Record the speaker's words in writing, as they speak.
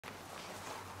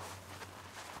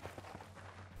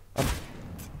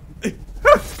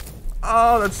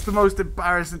Oh, that's the most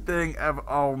embarrassing thing ever.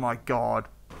 Oh my god.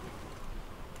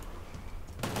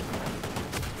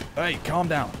 Hey, calm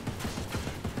down.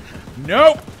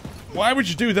 Nope! Why would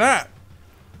you do that?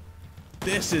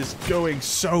 This is going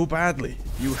so badly.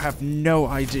 You have no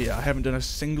idea. I haven't done a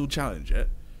single challenge yet.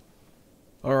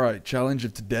 Alright, challenge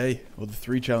of today. Or the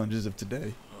 3 challenges of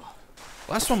today.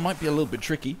 Last one might be a little bit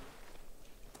tricky.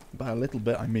 By a little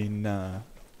bit, I mean,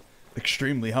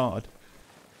 extremely hard.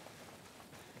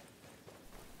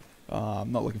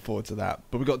 I'm not looking forward to that.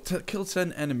 But we got kill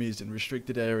 10 enemies in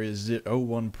restricted area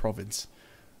 01 province.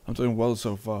 I'm doing well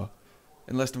so far.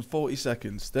 In less than 40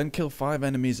 seconds. Then kill 5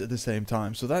 enemies at the same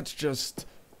time. So that's just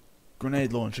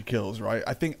grenade launcher kills, right?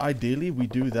 I think ideally we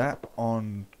do that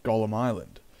on Golem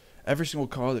Island. Every single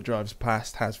car that drives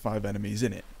past has 5 enemies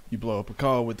in it. You blow up a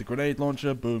car with the grenade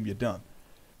launcher, boom, you're done.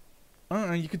 I don't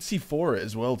know, you could C4 it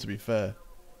as well, to be fair.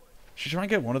 Should try and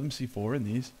get one of them C4 in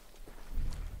these.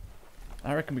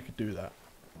 I reckon we could do that.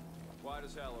 Quiet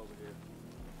as hell over here.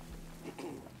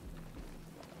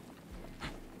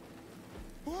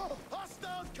 Whoa!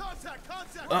 Hostiles! Contact!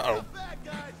 Contact! Uh-oh. Back,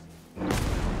 guys!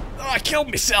 Oh, I killed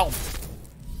myself!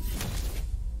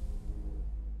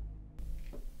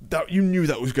 You knew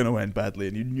that was going to end badly,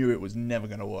 and you knew it was never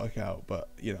going to work out, but,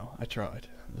 you know, I tried.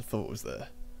 The thought was there.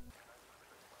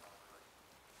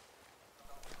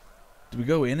 Do we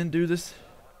go in and do this?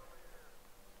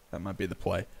 That might be the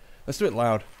play. Let's do it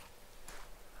loud.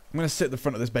 I'm going to sit at the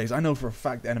front of this base. I know for a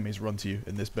fact enemies run to you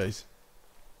in this base.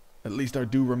 At least I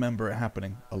do remember it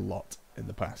happening a lot in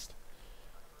the past.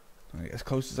 I'll get as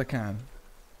close as I can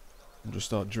and just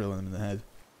start drilling them in the head.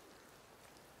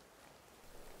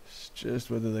 It's just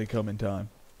whether they come in time.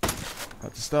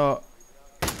 About to start.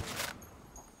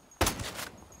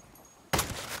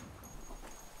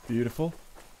 Beautiful.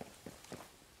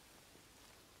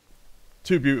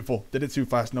 Too beautiful. Did it too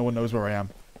fast. No one knows where I am.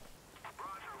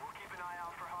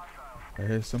 I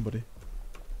hear somebody.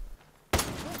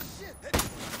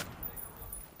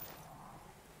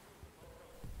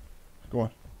 Go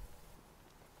on.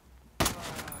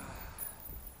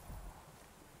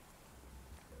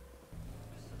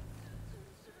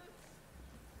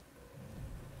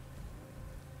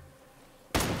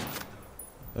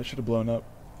 That should have blown up.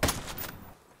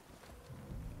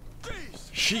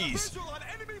 Jeez.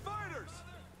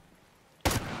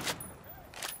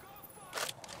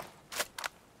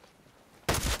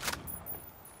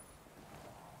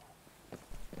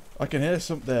 I can hear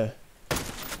something there.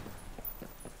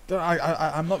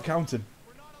 I'm not counting.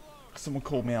 Someone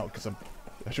called me out because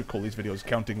I should call these videos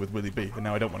counting with WillyB, and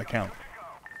now I don't want to count.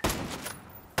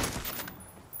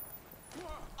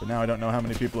 But now I don't know how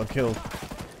many people I've killed.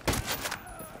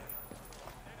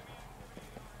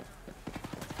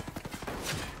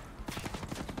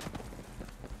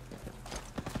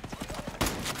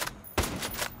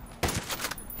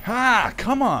 Ha!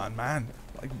 Come on, man.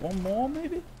 Like one more,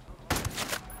 maybe?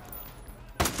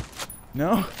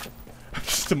 No? I'm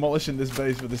just demolishing this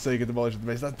base for the sake of demolishing the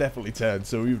base. That's definitely 10,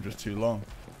 so we were just too long.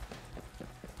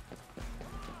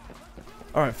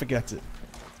 Alright, forget it.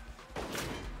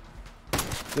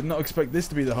 Did not expect this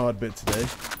to be the hard bit today.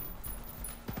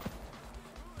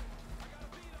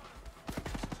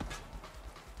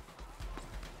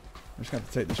 I'm just going to have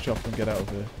to take this chopper and get out of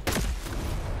here.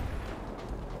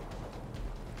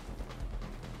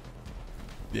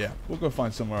 Yeah, we'll go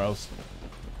find somewhere else.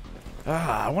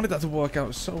 Ah, I wanted that to work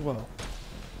out so well.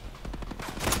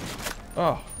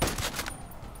 Oh.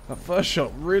 That first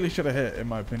shot really should have hit, in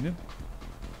my opinion.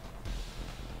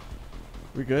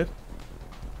 We good?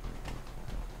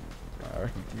 I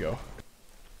reckon we can go.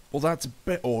 Well, that's a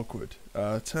bit awkward.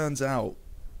 Turns out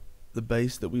the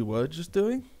base that we were just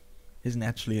doing isn't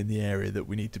actually in the area that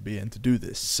we need to be in to do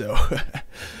this, so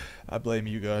I blame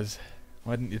you guys.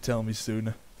 Why didn't you tell me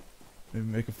sooner? Maybe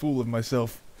make a fool of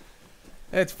myself.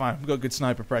 It's fine. We've got good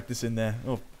sniper practice in there.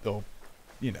 Or,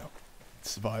 you know,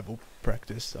 survival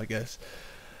practice, I guess.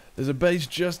 There's a base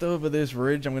just over this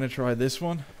ridge. I'm going to try this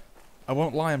one. I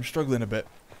won't lie, I'm struggling a bit.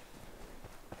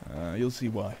 You'll see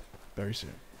why very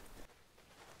soon.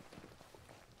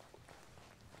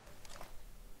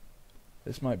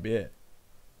 This might be it.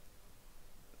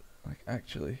 Like,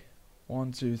 actually.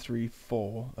 1, 2, 3,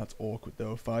 4. That's awkward,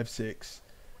 though. 5, 6,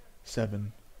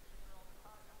 7.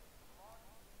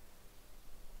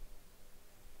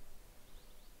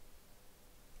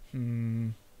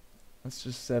 That's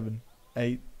just 7,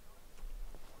 8,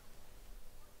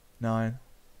 9.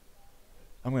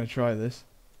 I'm gonna try this.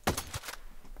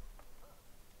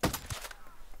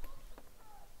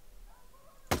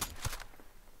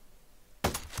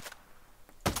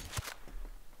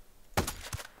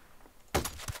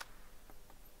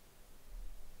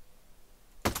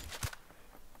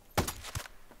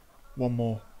 One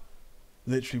more.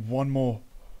 Literally one more.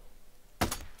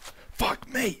 Fuck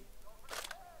me!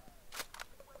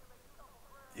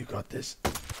 You got this.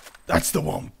 That's the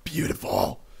one.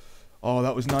 Beautiful. Oh,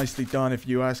 that was nicely done if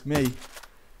you ask me.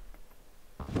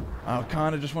 I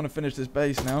kind of just want to finish this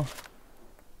base now.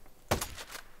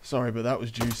 Sorry, but that was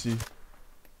juicy.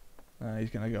 He's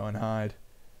going to go and hide.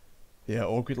 Yeah,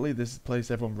 awkwardly, this is the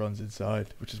place everyone runs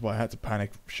inside, which is why I had to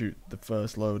panic shoot the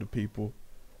first load of people.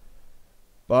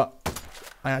 But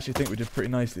I actually think we did pretty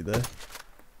nicely there.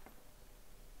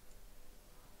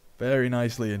 Very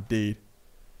nicely indeed.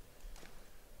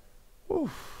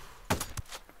 Oof.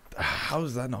 How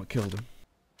has that not killed him?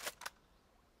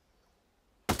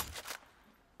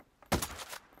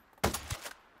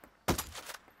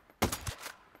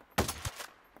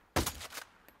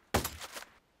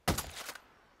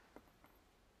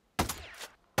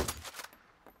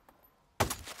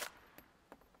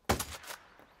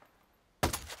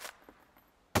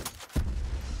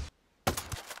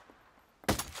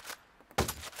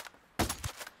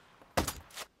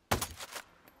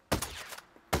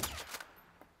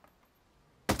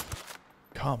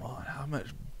 Come on, how much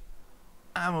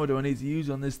ammo do I need to use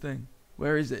on this thing?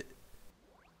 Where is it?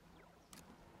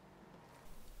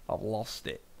 I've lost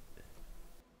it.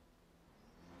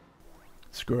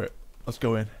 Screw it. Let's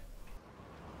go in.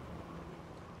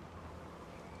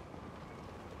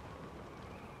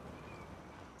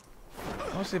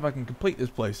 I'll see if I can complete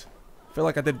this place. I feel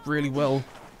like I did really well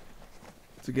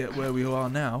to get where we are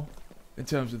now, in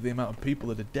terms of the amount of people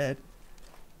that are dead.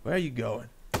 Where are you going?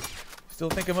 Still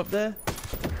think I'm up there?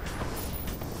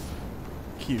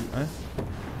 Cute, huh?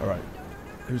 Alright.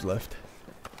 Who's left?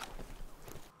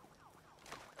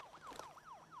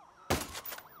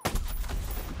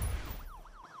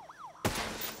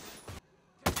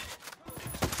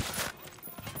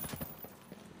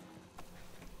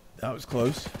 That was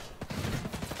close.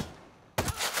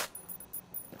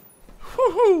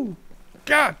 Woohoo!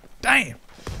 God damn!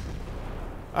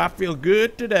 I feel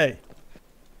good today.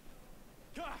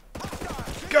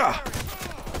 God!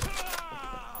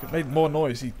 It made more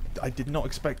noise. I did not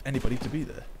expect anybody to be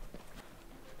there.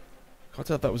 Can't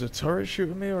tell if that was a turret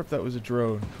shooting me or if that was a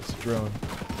drone. It's a drone.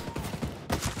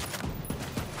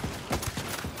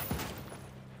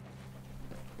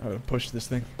 I'm gonna push this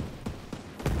thing.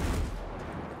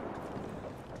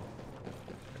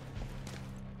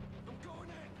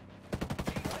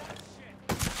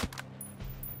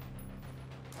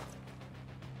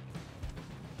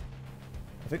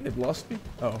 I think they've lost me.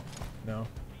 Oh, no.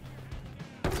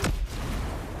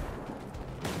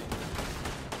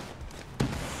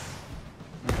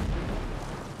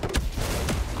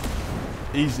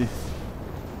 Easy.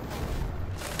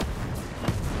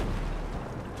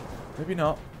 Maybe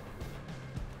not.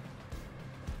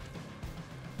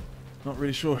 Not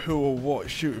really sure who or what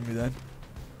is shooting me then.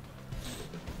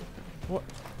 What?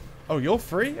 Oh, you're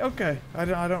free? Okay. I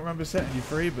don't remember setting you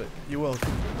free, but you're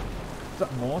welcome. Is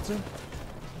that mortar?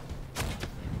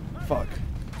 Fuck.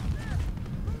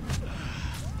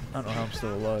 I don't know how I'm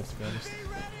still alive, to be honest.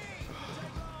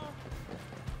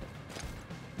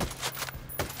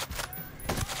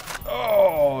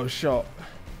 Oh, shot.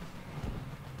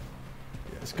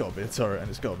 Yeah, it's got to be a turret and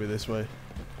it's got to be this way.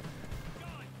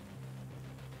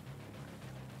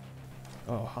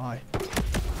 Oh, hi.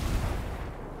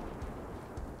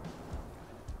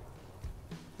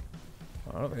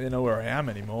 I don't think they know where I am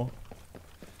anymore.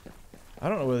 I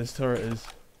don't know where this turret is.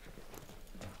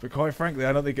 But quite frankly,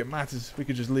 I don't think it matters. We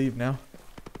could just leave now.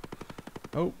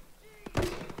 Oh. A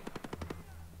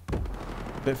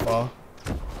bit far.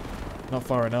 Not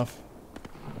far enough.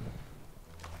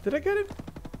 Did I get him?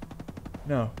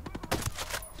 No.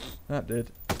 That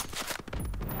did.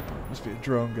 Must be a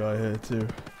drone guy here too.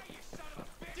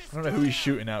 I don't know who he's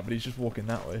shooting at, but he's just walking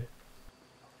that way.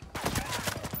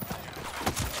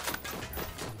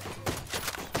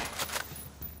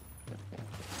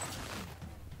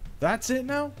 That's it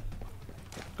now?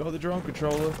 Got the drone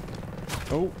controller.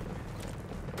 Oh.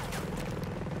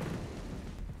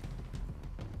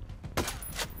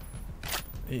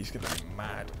 He's gonna be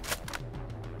mad.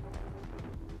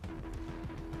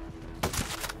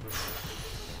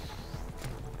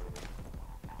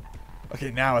 Okay,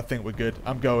 now I think we're good.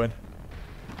 I'm going.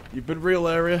 You've been real,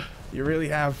 area. You really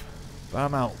have. But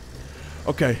I'm out.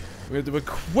 Okay. We're going to do a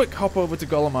quick hop over to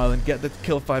Golem Island, get the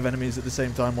kill 5 enemies at the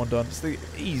same time, one done. It's the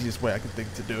easiest way I can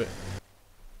think to do it.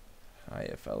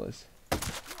 Hiya, fellas.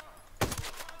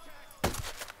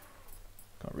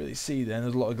 Can't really see then,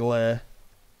 there's a lot of glare.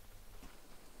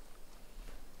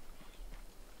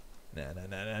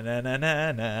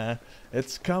 Nah.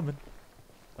 It's coming.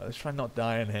 Right, let's try not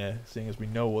dying here, seeing as we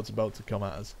know what's about to come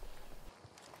at us.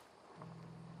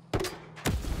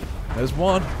 There's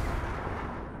one.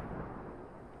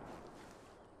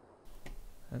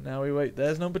 And now we wait.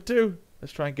 There's number 2.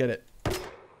 Let's try and get it.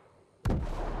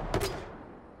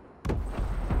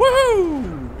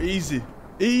 Woo! Easy.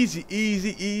 Easy,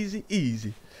 easy, easy,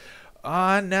 easy.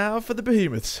 Now for the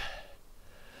behemoths.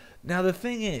 Now the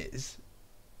thing is,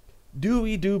 do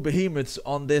we do behemoths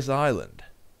on this island?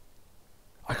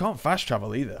 I can't fast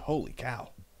travel either. Holy cow.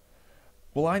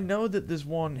 Well, I know that there's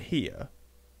one here,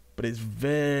 but it's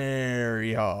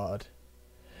very hard.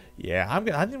 Yeah, I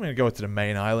think I'm gonna go to the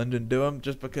main island and do them,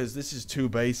 just because this is 2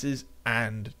 bases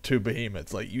and 2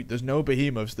 behemoths. Like, there's no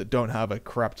behemoths that don't have a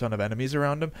crap ton of enemies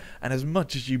around them. And as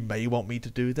much as you may want me to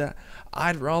do that,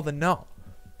 I'd rather not,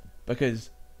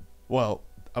 because, well,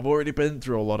 I've already been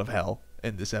through a lot of hell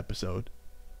in this episode.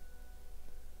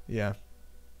 Yeah.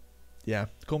 Yeah,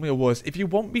 call me a wuss. If you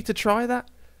want me to try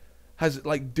that,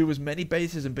 do as many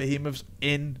bases and behemoths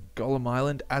in Golem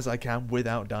Island as I can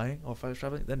without dying or fast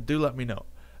traveling, then do let me know,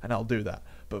 and I'll do that.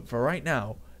 But for right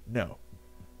now, no.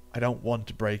 I don't want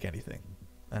to break anything.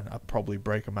 And I'll probably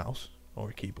break a mouse or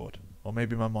a keyboard or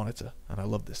maybe my monitor, and I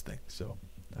love this thing, so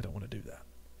I don't want to do that.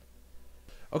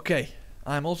 Okay,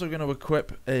 I'm also going to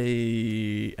equip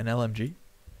an LMG.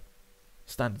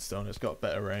 Standard stone, it's got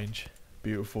better range.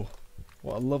 Beautiful.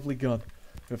 What a lovely gun.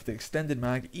 With the extended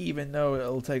mag, even though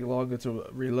it'll take longer to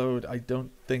reload, I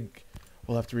don't think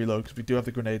we'll have to reload because we do have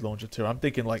the grenade launcher too. I'm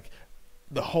thinking like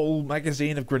the whole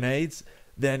magazine of grenades,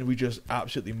 then we just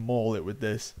absolutely maul it with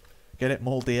this. Get it,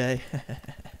 Moldy, eh?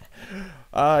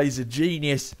 Ah, he's a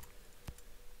genius.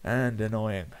 And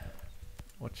annoying.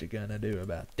 What you gonna do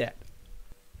about that?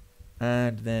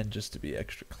 And then just to be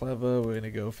extra clever, we're gonna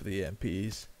go for the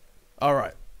EMPs.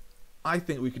 Alright. I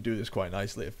think we could do this quite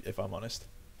nicely, if I'm honest.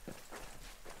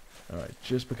 Alright,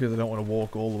 just because I don't want to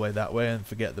walk all the way that way and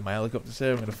forget that my helicopter's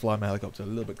here, I'm going to fly my helicopter a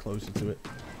little bit closer to it.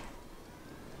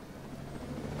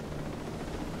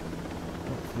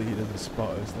 Hopefully he doesn't spot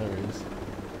us. There he is.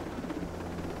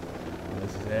 Well,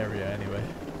 this is area anyway.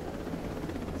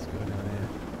 Let's go down here.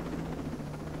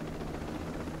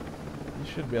 He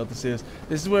should be able to see us.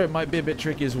 This is where it might be a bit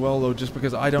tricky as well, though, just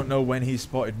because I don't know when he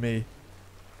spotted me.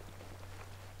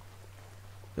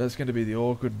 That's going to be the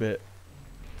awkward bit.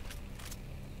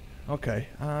 Okay,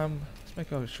 let's make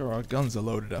sure our guns are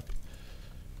loaded up.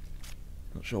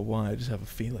 Not sure why, I just have a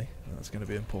feeling that's going to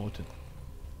be important.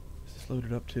 Is this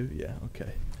loaded up too? Yeah,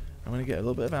 okay. I'm going to get a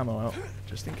little bit of ammo out,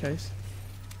 just in case.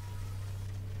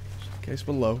 Just in case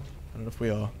we're low. I don't know if we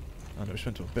are. I know we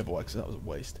went to a bivouac, so that was a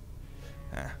waste.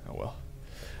 Ah, oh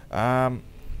well.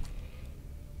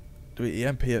 Do we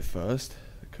EMP it first?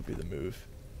 It could be the move.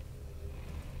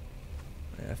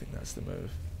 Yeah, I think that's the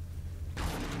move.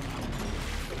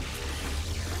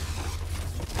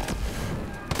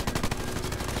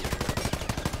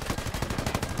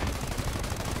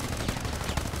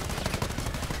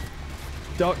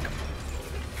 Duck.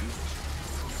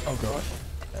 Oh god.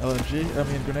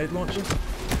 LMG, grenade launcher.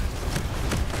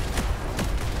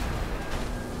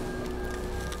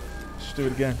 Let's do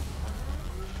it again.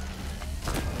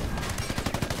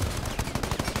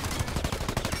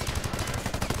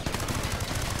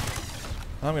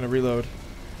 I'm gonna reload.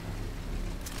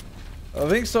 I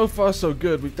think so far so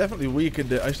good. We've definitely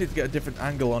weakened it. I just need to get a different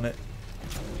angle on it.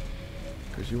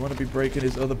 Because you want to be breaking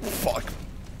his other... Fuck!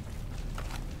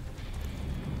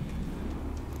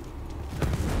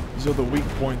 These are the weak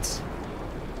points.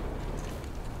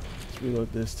 Let's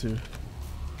reload this too.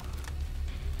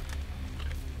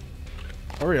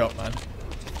 Hurry up, man.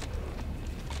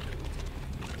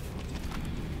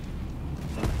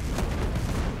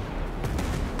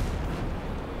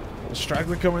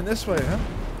 Straggler coming this way, huh?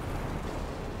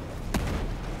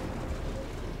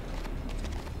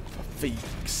 For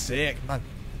feet's sake, man.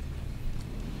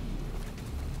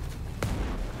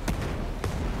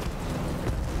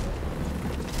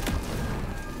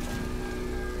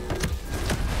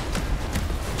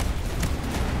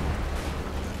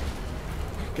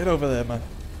 Get over there, man.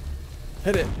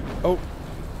 Hit it. Oh.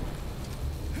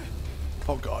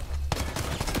 Oh, God.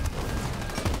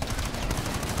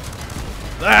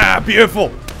 Ah,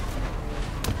 beautiful.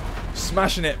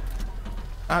 Smashing it.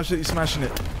 Absolutely smashing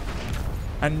it.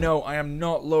 And no, I am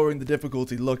not lowering the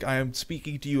difficulty. Look, I am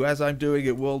speaking to you as I'm doing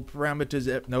it. World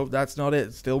parameters. No, that's not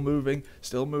it. Still moving.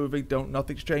 Still moving.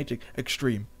 Nothing's changing.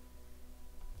 Extreme.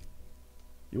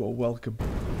 You are welcome.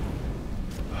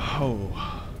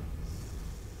 Oh.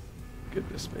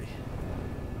 Goodness me.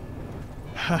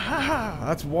 Ha ha ha.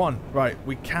 That's one. Right,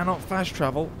 we cannot fast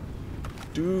travel.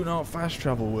 Do not fast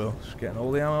travel, Will. Just getting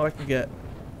all the ammo I can get.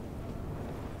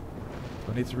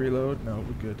 Do I need to reload? No,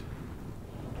 we're good. Do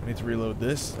I need to reload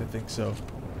this? I think so.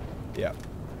 Yeah.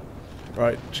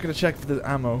 Right, just gonna check for the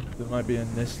ammo that might be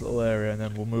in this little area, and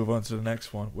then we'll move on to the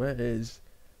next one. Where is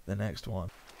the next one?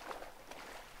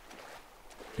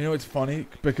 You know, it's funny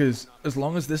because as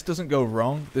long as this doesn't go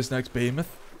wrong, this next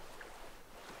behemoth,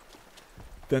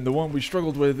 then the one we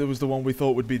struggled with, it was the one we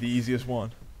thought would be the easiest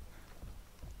one.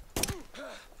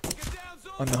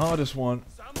 And the hardest one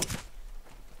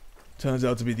turns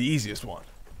out to be the easiest one,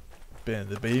 being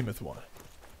the behemoth one.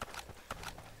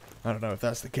 I don't know if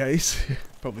that's the case.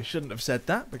 Probably shouldn't have said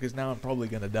that, because now I'm probably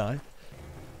gonna die.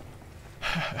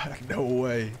 No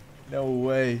way. No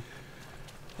way.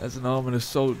 That's an armored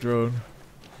assault drone.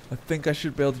 I think I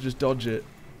should be able to just dodge it.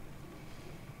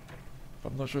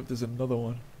 I'm not sure if there's another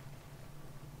one.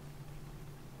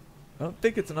 I don't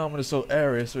think it's an armored assault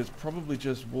area, so it's probably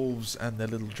just wolves and their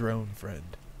little drone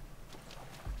friend.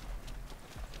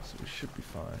 So we should be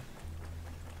fine.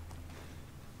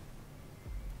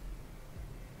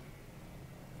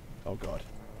 Oh god.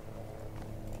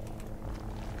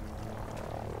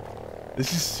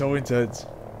 This is so intense.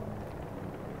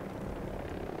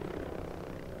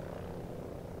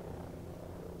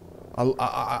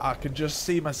 I can just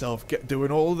see myself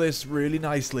doing all this really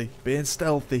nicely, being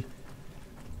stealthy.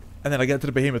 And then I get to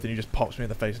the behemoth and he just pops me in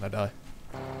the face and I die.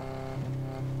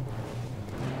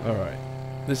 Alright.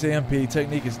 This EMP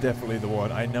technique is definitely the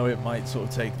one. I know it might sort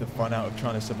of take the fun out of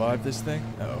trying to survive this thing.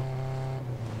 No.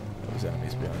 There's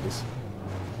enemies behind us.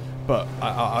 But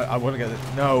I want to get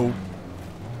the... No.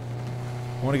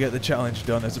 I want to get the challenge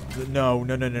done. As a, no.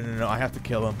 I have to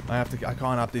kill him. I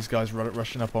can't have these guys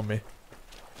rushing up on me.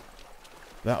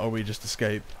 That or we just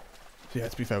escape. So yeah,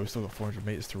 to be fair, we've still got 400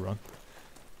 meters to run.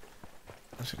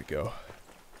 I'm just gonna go.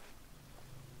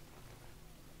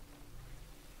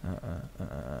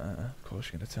 Of course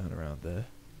you're gonna turn around there.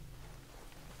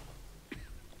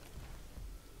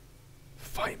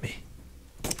 Fight me.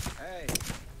 Hey.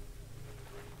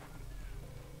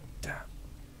 Damn.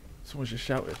 Someone just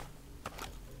shouted.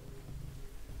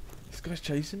 This guy's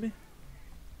chasing me?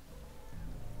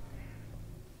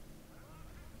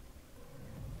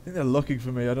 I think they're looking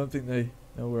for me. I don't think they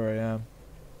know where I am.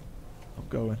 I'm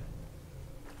going.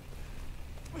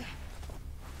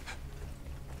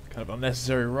 Kind of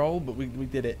unnecessary roll, but we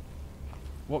did it.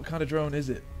 What kind of drone is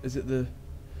it? Is it the...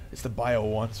 It's the bio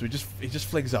one, so he just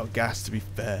flings out gas, to be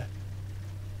fair.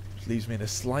 Which leaves me in a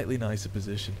slightly nicer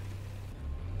position.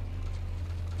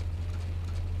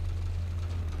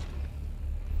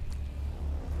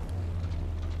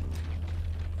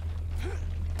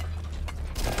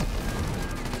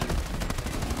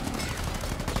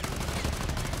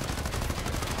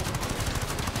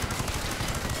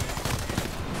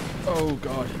 Oh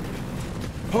god.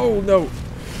 Oh no!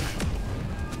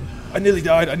 I nearly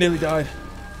died.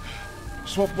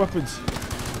 Swap weapons.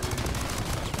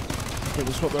 Okay,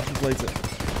 we'll swap weapons later.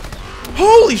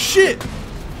 Holy shit!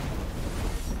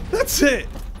 That's it!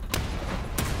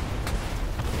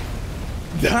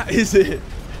 That is it!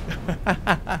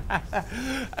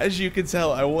 As you can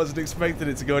tell, I wasn't expecting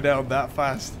it to go down that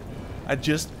fast. And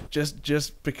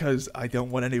just because I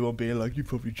don't want anyone being like, you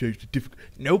probably changed the difficulty.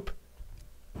 Nope.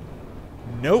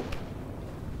 Nope.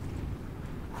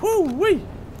 Whoo-wee!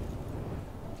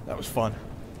 That was fun.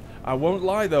 I won't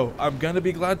lie though, I'm gonna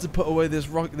be glad to put away this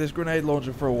grenade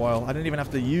launcher for a while. I didn't even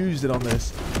have to use it on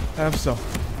this. Have some.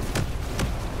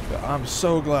 I'm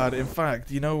so glad. In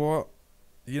fact, you know what?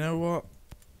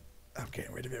 I'm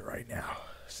getting rid of it right now.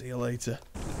 See you later.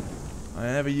 I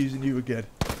ain't never using you again.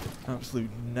 Absolute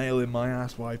nail in my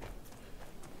ass wipe.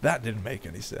 That didn't make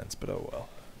any sense, but oh well.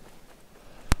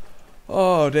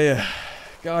 Oh dear.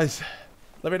 Guys,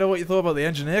 let me know what you thought about the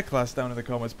engineer class down in the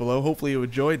comments below. Hopefully you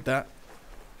enjoyed that.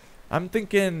 I'm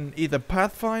thinking either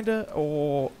Pathfinder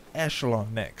or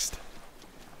Echelon next.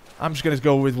 I'm just going to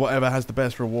go with whatever has the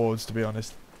best rewards, to be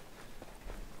honest.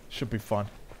 Should be fun.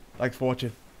 Thanks for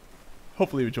watching.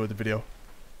 Hopefully you enjoyed the video.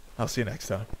 I'll see you next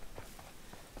time.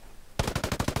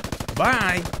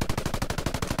 Bye!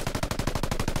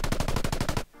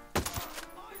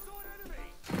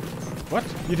 What?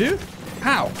 You do?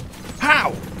 How?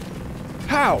 How?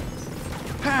 How?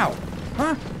 How?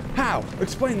 Huh? How?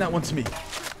 Explain that one to me.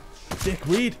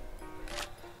 Dickweed.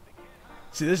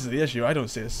 See, this is the issue. I don't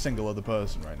see a single other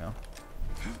person right now.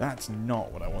 That's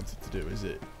not what I wanted to do, is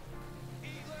it?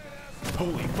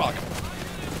 Holy fuck.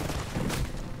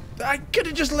 I could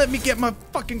have just let me get my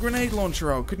fucking grenade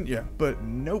launcher out, couldn't you? But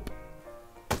nope.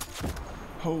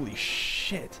 Holy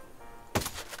shit.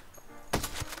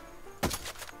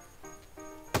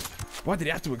 Why did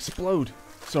it have to explode?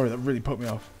 Sorry, that really put me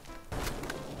off.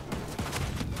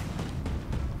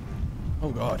 Oh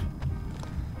god.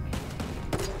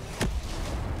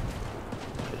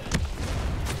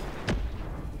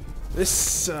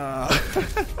 This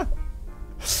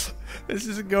this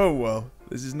isn't going well.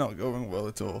 This is not going well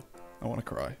at all. I want to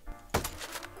cry.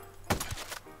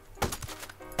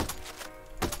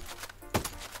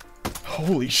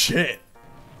 Holy shit.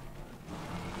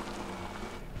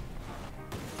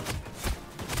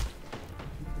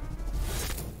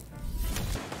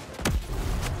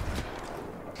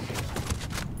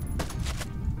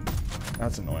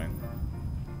 That's annoying.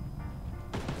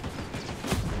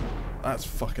 That's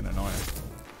fucking annoying.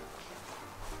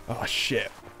 Oh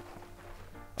shit.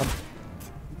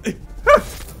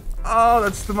 Oh,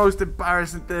 that's the most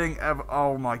embarrassing thing ever.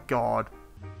 Oh my god.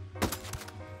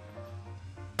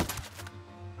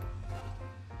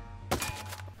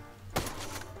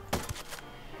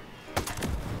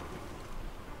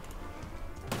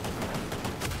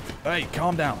 Hey,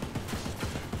 calm down.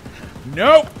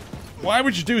 Nope! Why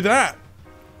would you do that?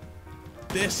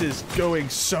 This is going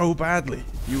so badly.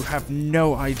 You have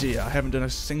no idea. I haven't done a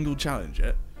single challenge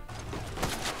yet.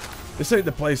 This ain't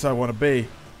the place I want to be.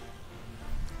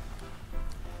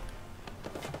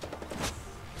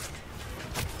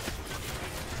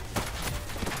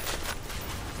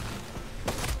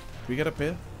 Can we get up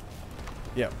here?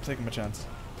 Yeah, taking my chance.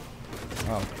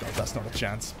 Oh god, that's not a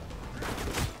chance.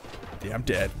 Yeah, I'm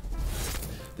dead.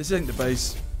 This ain't the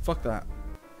base. Fuck that.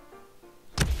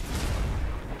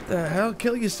 The hell?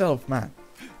 Kill yourself, man.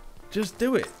 Just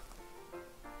do it.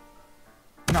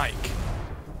 Nike.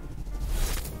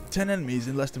 10 enemies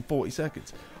in less than 40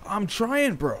 seconds. I'm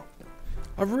trying, bro.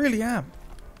 I really am.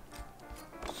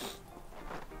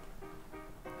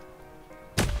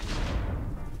 I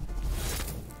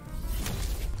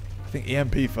think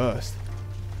EMP first.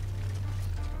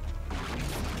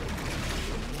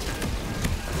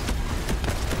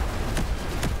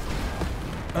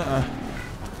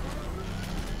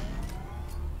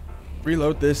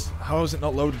 Reload this. How is it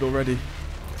not loaded already?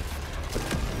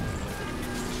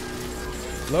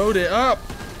 Load it up!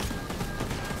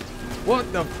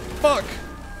 What the fuck?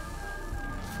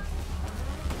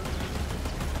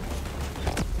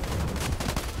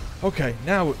 Okay,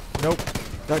 now... Nope.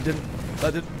 That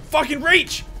didn't fucking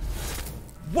reach!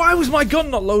 Why was my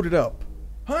gun not loaded up?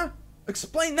 Huh?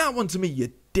 Explain that one to me,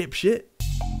 you dipshit.